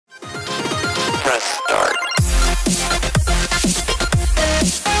press start.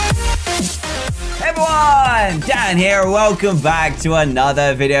 Hey everyone, Dan here. Welcome back to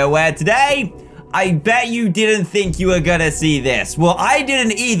another video where today, I bet you didn't think you were gonna see this. Well, I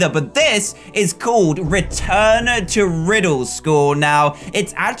didn't either, but this is called Return to Riddle School. Now,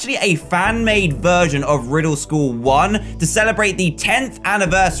 it's actually a fan-made version of Riddle School 1 to celebrate the 10th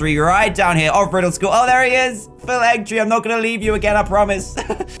anniversary right down here of Riddle School. Oh, there he is. Phil Egtree, I'm not gonna leave you again, I promise.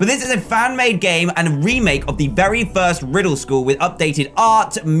 But this is a fan-made game and a remake of the very first Riddle School with updated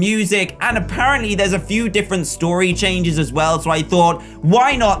art, music, and apparently there's a few different story changes as well. So I thought,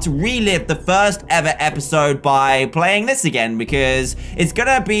 why not relive the first ever episode by playing this again? Because it's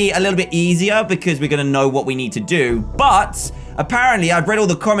gonna be a little bit easier because we're gonna know what we need to do. But apparently, I've read all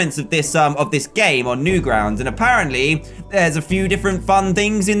the comments of this game on Newgrounds, and apparently there's a few different fun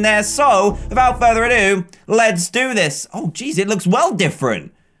things in there. So, without further ado, let's do this. Oh, geez, it looks well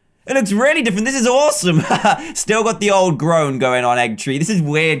different. It looks really different. This is awesome. Still got the old groan going on, Egtree. This is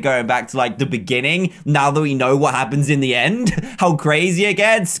weird going back to, like, the beginning, now that we know what happens in the end. How crazy it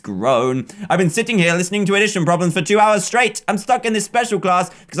gets. Groan. I've been sitting here listening to addition problems for 2 hours straight. I'm stuck in this special class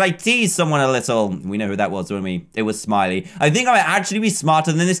because I teased someone a little. We know who that was, don't we? It was Smiley. I think I might actually be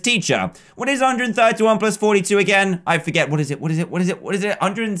smarter than this teacher. What is 131 plus 42 again? I forget. What is it?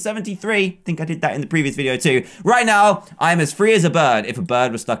 173. I think I did that in the previous video too. Right now, I'm as free as a bird if a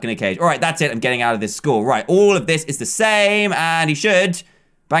bird was stuck in a cage. All right, that's it. I'm getting out of this school. Right, all of this is the same, and he should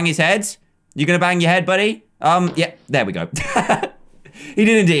bang his head. You gonna bang your head, buddy? Yeah, there we go. He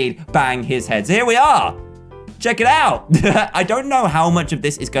did indeed bang his head. So here we are. Check it out. I don't know how much of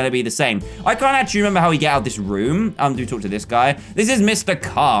this is gonna be the same. I can't actually remember how we get out of this room. Do we talk to this guy? This is Mr.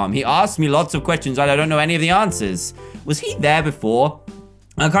 Calm. He asked me lots of questions and I don't know any of the answers. Was he there before?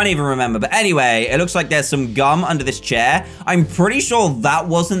 I can't even remember, but anyway, it looks like there's some gum under this chair. I'm pretty sure that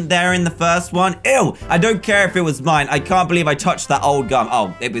wasn't there in the first one. Ew, I don't care if it was mine. I can't believe I touched that old gum.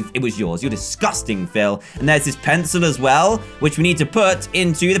 Oh, it was yours. You're disgusting, Phil. And there's this pencil as well, which we need to put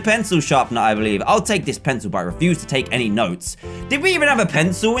into the pencil sharpener, I believe. I'll take this pencil, but I refuse to take any notes. Did we even have a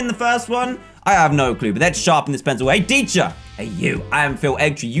pencil in the first one? I have no clue, but let's sharpen this pencil. Hey, teacher. Hey, you. I am Phil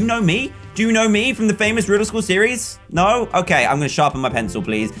Egtree. You know me? Do you know me from the famous Riddle School series? No? Okay, I'm gonna sharpen my pencil,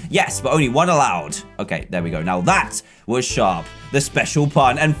 please. Yes, but only one allowed. Okay, there we go. Now that was sharp. The special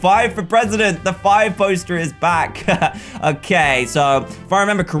pun. And 5 for president. The 5 poster is back. Okay, so if I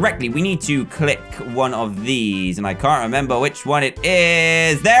remember correctly, we need to click one of these. And I can't remember which one it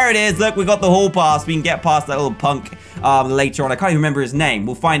is. There it is. Look, we got the hall pass. We can get past that little punk later on. I can't even remember his name.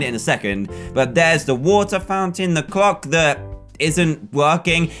 We'll find it in a second. But there's the water fountain, the clock that isn't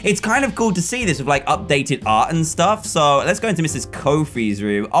working. It's kind of cool to see this with like updated art and stuff. So let's go into Mrs. Kofi's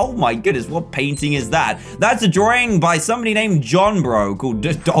room. Oh my goodness, what painting is that? That's a drawing by somebody named John Bro called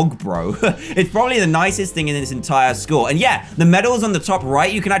Dog Bro. It's probably the nicest thing in this entire school. And yeah, the medals on the top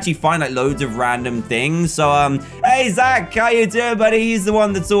right, you can actually find like loads of random things. So hey Zach, how you doing, buddy? He's the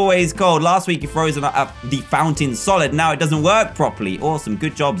one that's always cold. Last week he froze the fountain solid. Now it doesn't work properly. Awesome,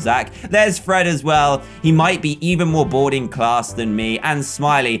 good job, Zach. There's Fred as well. He might be even more bored in class than me. And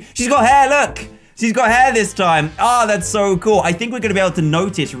Smiley. She's got hair, look! She's got hair this time. Oh, that's so cool. I think we're going to be able to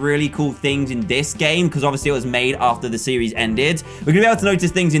notice really cool things in this game because obviously it was made after the series ended. We're going to be able to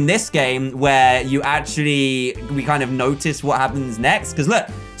notice things in this game where we kind of notice what happens next. Because look,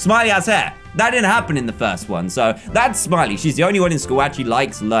 Smiley has hair. That didn't happen in the first one. So that's Smiley. She's the only one in school who actually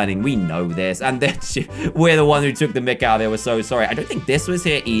likes learning. We know this. And then we're the one who took the mick out of it. We're so sorry. I don't think this was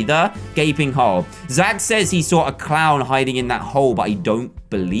here either. Gaping hole. Zach says he saw a clown hiding in that hole, but I don't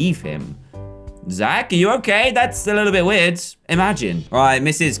believe him. Zach, are you okay? That's a little bit weird. Imagine. All right,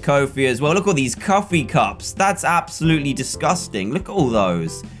 Mrs. Kofi as well. Look at all these coffee cups. That's absolutely disgusting. Look at all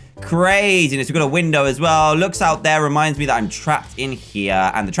those. Craziness. We've got a window as well. Looks out there. Reminds me that I'm trapped in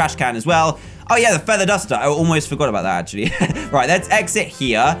here. And the trash can as well. Oh yeah, the feather duster. I almost forgot about that actually. Right, let's exit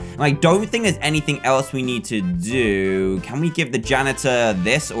here. And I don't think there's anything else we need to do. Can we give the janitor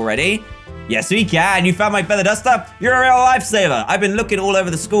this already? Yes, we can. You found my feather duster? You're a real lifesaver. I've been looking all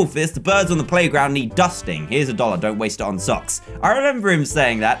over the school for this. The birds on the playground need dusting. Here's $1. Don't waste it on socks. I remember him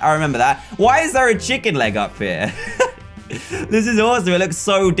saying that. I remember that. Why is there a chicken leg up here? This is awesome. It looks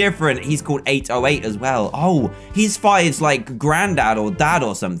so different. He's called 808 as well. Oh, he's 5's like granddad or dad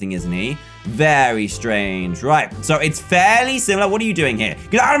or something, isn't he? Very strange. Right, so it's fairly similar. What are you doing here?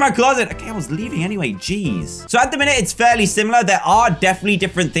 Get out of my closet. Okay, I was leaving anyway. Jeez. So at the minute, it's fairly similar. There are definitely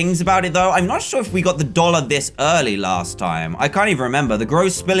different things about it, though. I'm not sure if we got the $1 this early last time. I can't even remember. The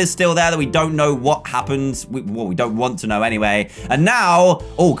gross spill is still there that we don't know what happened. Well, we don't want to know anyway. And now,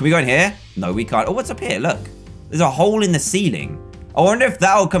 oh, can we go in here? No, we can't. Oh, what's up here? Look. There's a hole in the ceiling. I wonder if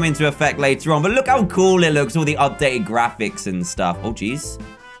that'll come into effect later on. But look how cool it looks, all the updated graphics and stuff. Oh, geez.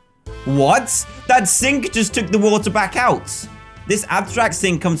 What? That sink just took the water back out. This abstract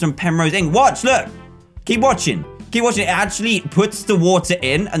sink comes from Penrose Ink. Watch, look. Keep watching. Keep watching. It actually puts the water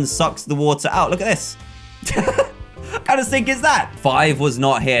in and sucks the water out. Look at this. What kind of sink is that? 5 was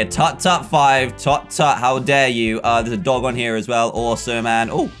not here. Tut, tut, 5. Tut, tut. How dare you? There's a dog on here as well. Awesome, man.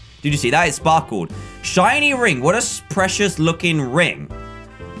 Oh, did you see that? It sparkled. Shiny ring. What a precious looking ring.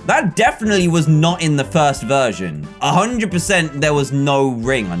 That definitely was not in the first version. 100% there was no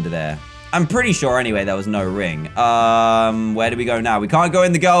ring under there. I'm pretty sure anyway there was no ring. Where do we go now? We can't go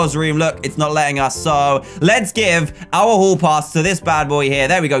in the girls' room. Look, it's not letting us. So let's give our hall pass to this bad boy here.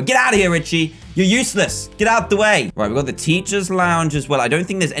 There we go. Get out of here, Richie. You're useless. Get out the way. Right, we've got the teacher's lounge as well. I don't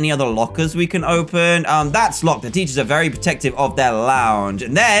think there's any other lockers we can open. That's locked. The teachers are very protective of their lounge.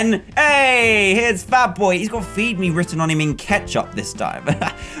 And then, hey, here's Fat Boy. He's got feed me written on him in ketchup this time.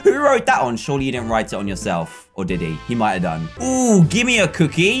 Who wrote that on? Surely you didn't write it on yourself. Or did he? He might have done. Ooh, give me a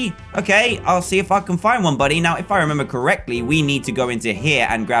cookie. Okay, I'll see if I can find one, buddy. Now, if I remember correctly, we need to go into here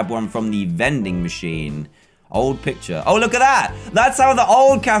and grab one from the vending machine. Old picture. Oh, look at that. That's how the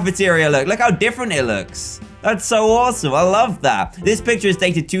old cafeteria looked. Look how different it looks. That's so awesome. I love that. This picture is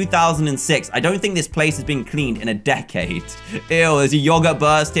dated 2006. I don't think this place has been cleaned in a decade. Ew, there's a yogurt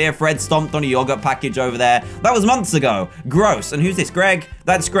burst here. Fred stomped on a yogurt package over there. That was months ago. Gross. And who's this? Greg?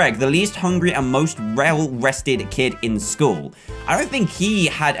 That's Greg, the least hungry and most well-rested kid in school. I don't think he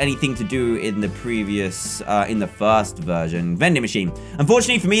had anything to do in the previous, in the first version. Vending machine.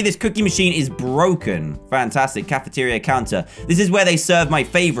 Unfortunately for me, this cookie machine is broken. Fantastic. Cafeteria counter. This is where they serve my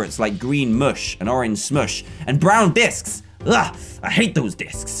favorites like green mush and orange smush and brown discs. Ugh, I hate those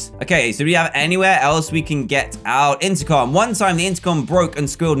discs. Okay, so do we have anywhere else we can get out? Intercom. One time the intercom broke and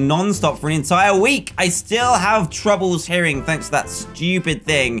squealed non-stop for an entire week. I still have troubles hearing thanks to that stupid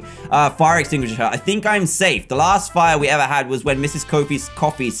thing. Fire extinguisher. I think I'm safe. The last fire we ever had was when Mrs. Kofi's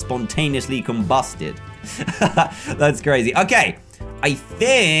coffee spontaneously combusted. That's crazy. Okay. I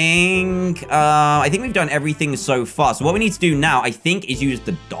think we've done everything so far. So what we need to do now, I think, is use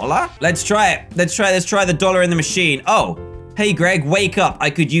the dollar. Let's try it. Let's try the dollar in the machine. Oh, hey, Greg, wake up. I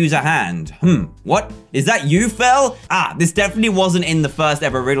could use a hand. What? Is that you, Phil? Ah, this definitely wasn't in the first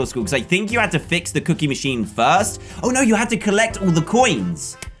ever Riddle School because I think you had to fix the cookie machine first. Oh, no, you had to collect all the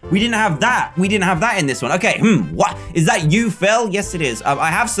coins. We didn't have that. We didn't have that in this one. Okay, what? Is that you, Phil? Yes, it is. I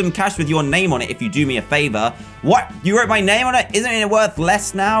have some cash with your name on it if you do me a favor. What? You wrote my name on it? Isn't it worth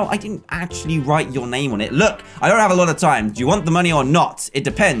less now? I didn't actually write your name on it. Look, I don't have a lot of time. Do you want the money or not? It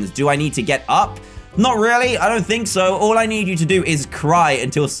depends. Do I need to get up? Not really. I don't think so. All I need you to do is cry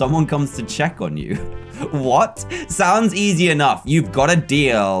until someone comes to check on you. What? Sounds easy enough. You've got a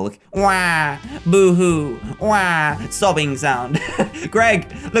deal. Wah, boo-hoo, wah, sobbing sound. Greg,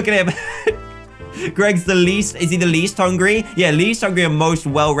 look at him. Greg's the least, is he the least hungry? Yeah, least hungry and most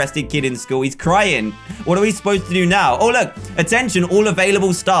well-rested kid in school. He's crying. What are we supposed to do now? Oh, look, attention, all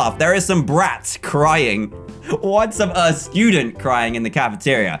available staff. There is some brats crying. What's a student crying in the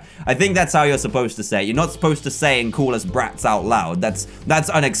cafeteria? I think that's how you're supposed to say it. You're not supposed to say and call us brats out loud. That's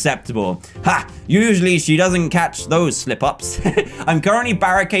unacceptable. Ha! Usually she doesn't catch those slip-ups. I'm currently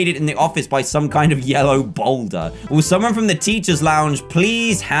barricaded in the office by some kind of yellow boulder. Will someone from the teacher's lounge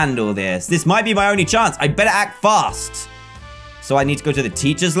please handle this? This might be my only chance. I better act fast. So I need to go to the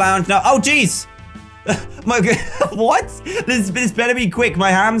teacher's lounge now. Oh, jeez! What? This better be quick.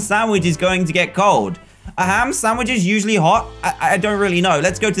 My ham sandwich is going to get cold. A ham sandwich is usually hot? I don't really know.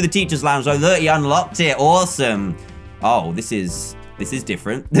 Let's go to the teacher's lounge. Oh, look, he unlocked it. Awesome. Oh, this is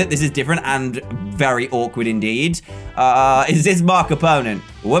different. This is different and very awkward indeed. Is this Mark opponent?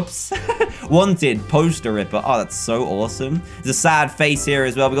 Whoops. Wanted poster ripper. Oh, that's so awesome. There's a sad face here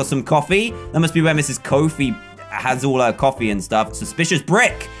as well. We got some coffee. That must be where Mrs. Kofi has all her coffee and stuff. Suspicious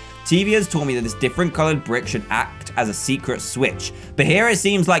brick. TV has told me that this different colored brick should act as a secret switch. But here it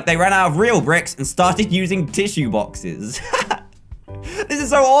seems like they ran out of real bricks and started using tissue boxes. This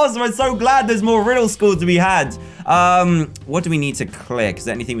is so awesome. I'm so glad there's more Riddle School to be had. What do we need to click? Is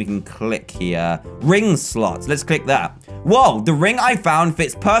there anything we can click here? Ring slots. Let's click that. Whoa, the ring I found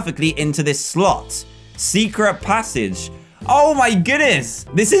fits perfectly into this slot. Secret passage. Oh my goodness.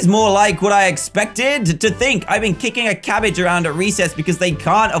 This is more like what I expected to think. I've been kicking a cabbage around at recess because they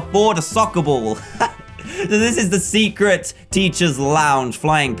can't afford a soccer ball. So this is the secret teacher's lounge.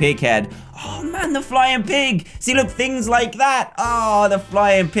 Flying pig head. Oh, man, the flying pig. See, look, things like that. Oh, the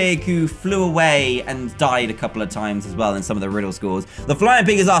flying pig who flew away and died a couple of times as well in some of the riddle schools. The flying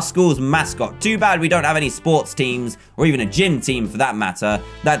pig is our school's mascot. Too bad we don't have any sports teams or even a gym team for that matter.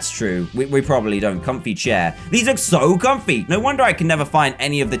 That's true. We probably don't. Comfy chair. These look so comfy. No wonder I can never find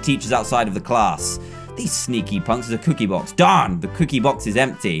any of the teachers outside of the class. These sneaky punks. There's a cookie box. Darn, the cookie box is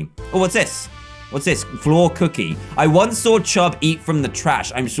empty. Oh, what's this? What's this? Floor cookie. I once saw Chubb eat from the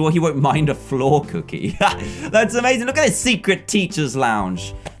trash. I'm sure he won't mind a floor cookie. That's amazing. Look at this secret teacher's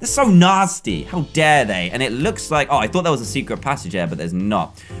lounge. They're so nasty. How dare they? And it looks like... Oh, I thought there was a secret passage there, but there's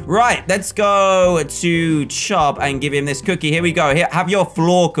not. Right, let's go to Chubb and give him this cookie. Here we go. Here, have your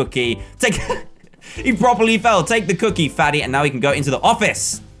floor cookie. Take... He properly fell. Take the cookie, fatty. And now he can go into the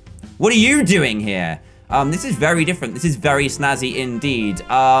office. What are you doing here? This is very different. This is very snazzy indeed.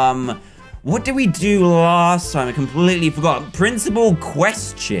 What did we do last time? I completely forgot. Principal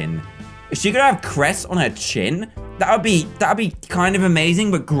question. Is she gonna have crest on her chin? That'd be kind of amazing,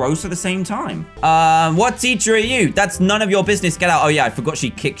 but gross at the same time. What teacher are you? That's none of your business. Get out. Oh yeah, I forgot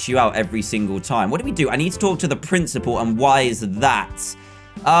she kicks you out every single time. What do we do? I need to talk to the principal, and why is that?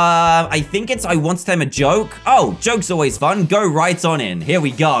 I think it's I want to tell him a joke. Oh, joke's always fun. Go right on in. Here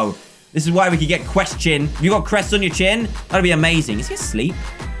we go. This is why we could get question. You got crest on your chin? That'd be amazing. Is he asleep?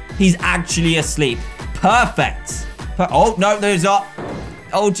 He's actually asleep. Perfect. Oh, no, there's not.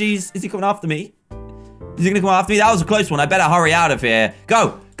 Oh, geez. Is he coming after me? Is he going to come after me? That was a close one. I better hurry out of here.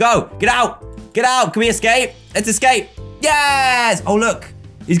 Go. Go. Get out. Get out. Can we escape? Let's escape. Yes. Oh, look.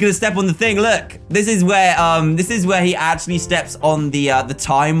 He's going to step on the thing. Look. This is where he actually steps on the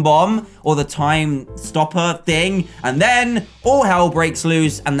time bomb or the time stopper thing. And then all hell breaks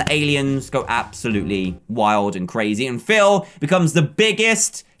loose and the aliens go absolutely wild and crazy. And Phil becomes the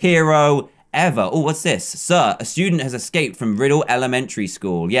biggest hero ever. Oh, what's this? Sir, a student has escaped from Riddle Elementary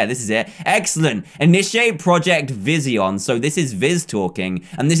School. Yeah, this is it. Excellent. Initiate Project Vision. So this is Viz talking,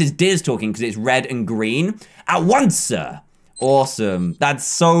 and this is Diz talking because it's red and green. At once, sir. Awesome. That's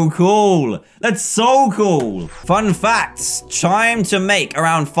so cool. That's so cool. Fun facts. Time to make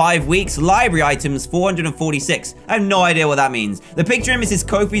around 5 weeks. Library items 446. I have no idea what that means. The picture in Mrs.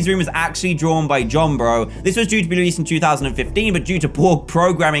 Kofi's room was actually drawn by John Bro. This was due to be released in 2015, but due to poor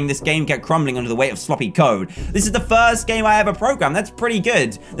programming, this game kept crumbling under the weight of sloppy code. This is the first game I ever programmed. That's pretty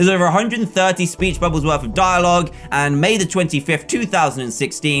good. There's over 130 speech bubbles worth of dialogue, and May the 25th,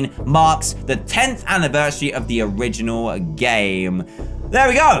 2016 marks the 10th anniversary of the original game. There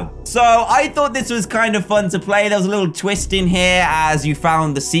we go. So I thought this was kind of fun to play. There was a little twist in here as you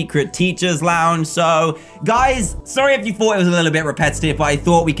found the secret teacher's lounge. So guys, sorry if you thought it was a little bit repetitive, but I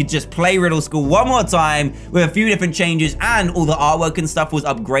thought we could just play Riddle School one more time with a few different changes, and all the artwork and stuff was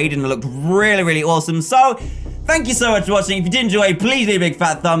upgraded and it looked really, really awesome. So thank you so much for watching. If you did enjoy, please leave a big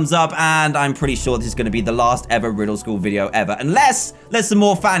fat thumbs up, and I'm pretty sure this is going to be the last ever Riddle School video ever, unless there's some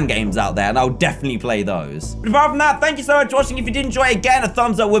more fan games out there, and I'll definitely play those. But apart from that, thank you so much for watching. If you did enjoy, again, a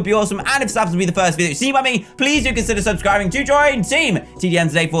thumbs up would be awesome, and if this happens to be the first video you've seen by me, please do consider subscribing to join Team TDM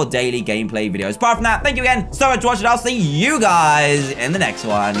today for daily gameplay videos. Apart from that, thank you again so much for watching. I'll see you guys in the next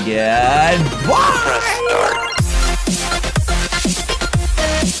one. Goodbye!